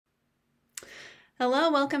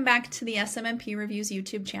Hello, welcome back to the SMMP Reviews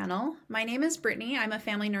YouTube channel. My name is Brittney. I'm a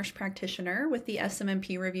family nurse practitioner with the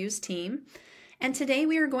SMMP Reviews team. And today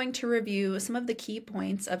we are going to review some of the key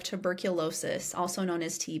points of tuberculosis, also known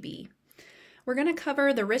as TB. We're going to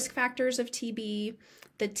cover the risk factors of TB,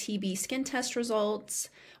 the TB skin test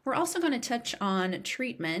results. We're also going to touch on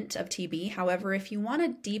treatment of TB. However, if you want a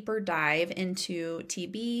deeper dive into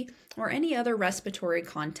TB or any other respiratory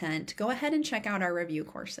content, go ahead and check out our review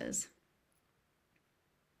courses.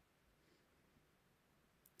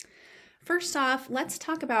 First off, let's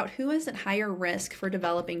talk about who is at higher risk for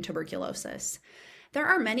developing tuberculosis. There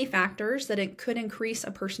are many factors that could increase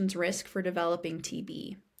a person's risk for developing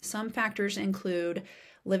TB. Some factors include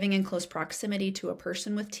living in close proximity to a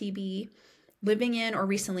person with TB, living in or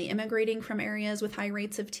recently immigrating from areas with high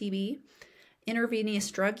rates of TB,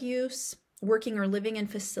 intravenous drug use, working or living in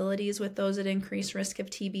facilities with those at increased risk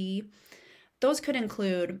of TB. Those could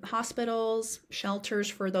include hospitals, shelters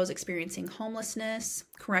for those experiencing homelessness,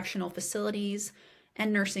 correctional facilities,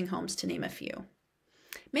 and nursing homes, to name a few.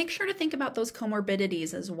 Make sure to think about those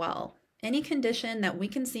comorbidities as well. Any condition that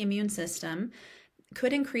weakens the immune system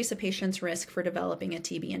could increase a patient's risk for developing a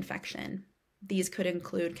TB infection. These could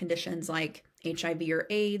include conditions like HIV or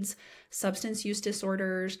AIDS, substance use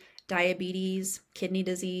disorders, diabetes, kidney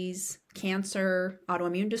disease, cancer,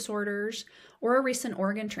 autoimmune disorders, or a recent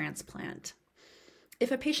organ transplant.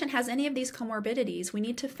 If a patient has any of these comorbidities, we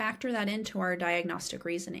need to factor that into our diagnostic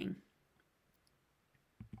reasoning.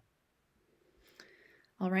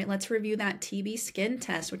 All right, let's review that TB skin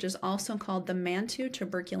test, which is also called the Mantoux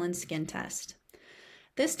tuberculin skin test.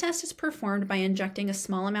 This test is performed by injecting a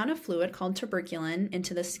small amount of fluid called tuberculin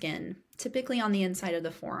into the skin, typically on the inside of the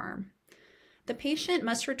forearm. The patient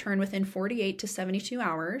must return within 48 to 72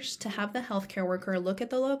 hours to have the healthcare worker look at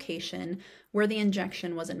the location where the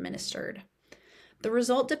injection was administered. The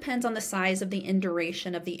result depends on the size of the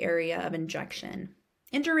induration of the area of injection.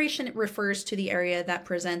 Induration refers to the area that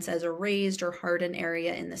presents as a raised or hardened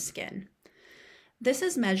area in the skin. This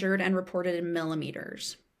is measured and reported in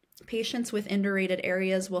millimeters. Patients with indurated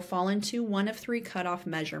areas will fall into one of three cutoff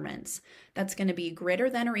measurements. That's going to be greater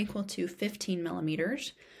than or equal to 15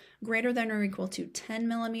 millimeters, greater than or equal to 10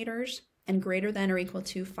 millimeters, and greater than or equal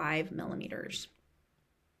to 5 millimeters.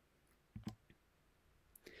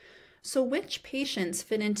 So which patients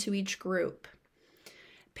fit into each group?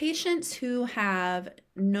 Patients who have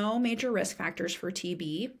no major risk factors for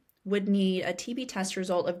TB would need a TB test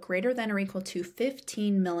result of greater than or equal to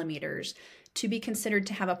 15 millimeters to be considered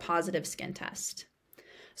to have a positive skin test.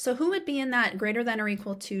 So who would be in that greater than or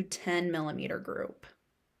equal to 10 millimeter group?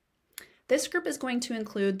 This group is going to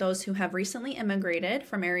include those who have recently immigrated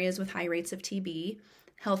from areas with high rates of TB,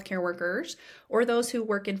 healthcare workers, or those who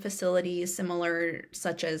work in facilities similar,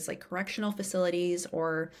 such as like correctional facilities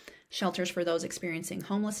or shelters for those experiencing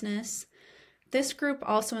homelessness. This group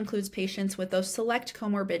also includes patients with those select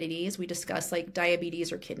comorbidities we discussed, like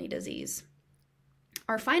diabetes or kidney disease.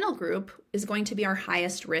 Our final group is going to be our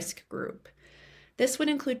highest risk group. This would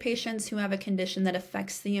include patients who have a condition that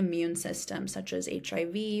affects the immune system, such as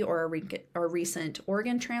HIV or a recent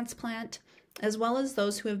organ transplant, as well as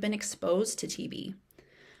those who have been exposed to TB.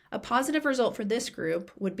 A positive result for this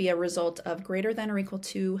group would be a result of greater than or equal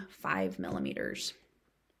to 5 millimeters.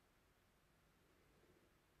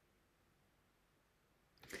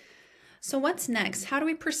 So what's next? How do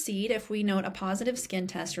we proceed if we note a positive skin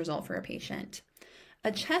test result for a patient?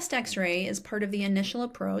 A chest x-ray is part of the initial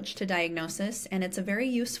approach to diagnosis, and it's a very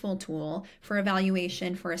useful tool for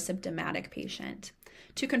evaluation for a symptomatic patient.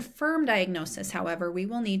 To confirm diagnosis, however, we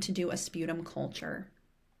will need to do a sputum culture.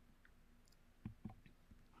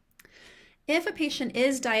 If a patient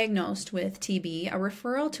is diagnosed with TB, a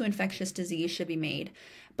referral to infectious disease should be made.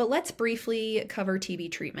 But let's briefly cover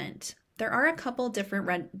TB treatment. There are a couple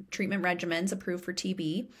different treatment regimens approved for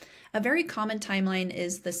TB. A very common timeline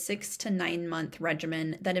is the 6 to 9 month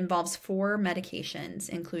regimen that involves 4 medications,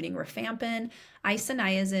 including rifampin,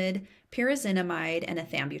 isoniazid, pyrazinamide, and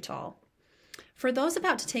ethambutol. For those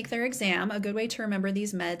about to take their exam, a good way to remember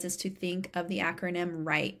these meds is to think of the acronym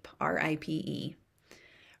RIPE, R-I-P-E.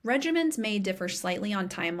 Regimens may differ slightly on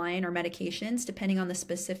timeline or medications depending on the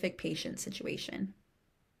specific patient situation.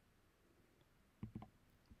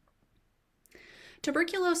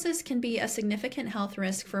 Tuberculosis can be a significant health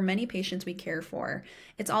risk for many patients we care for.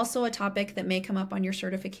 It's also a topic that may come up on your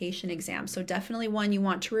certification exam, so definitely one you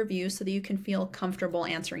want to review so that you can feel comfortable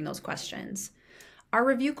answering those questions. Our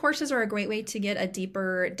review courses are a great way to get a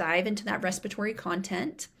deeper dive into that respiratory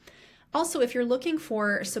content. Also, if you're looking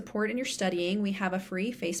for support in your studying, we have a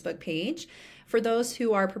free Facebook page for those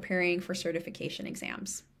who are preparing for certification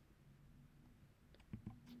exams.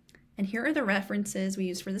 And here are the references we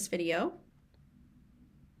used for this video.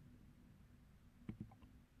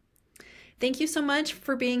 Thank you so much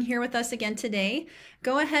for being here with us again today.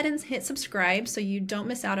 Go ahead and hit subscribe so you don't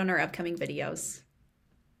miss out on our upcoming videos.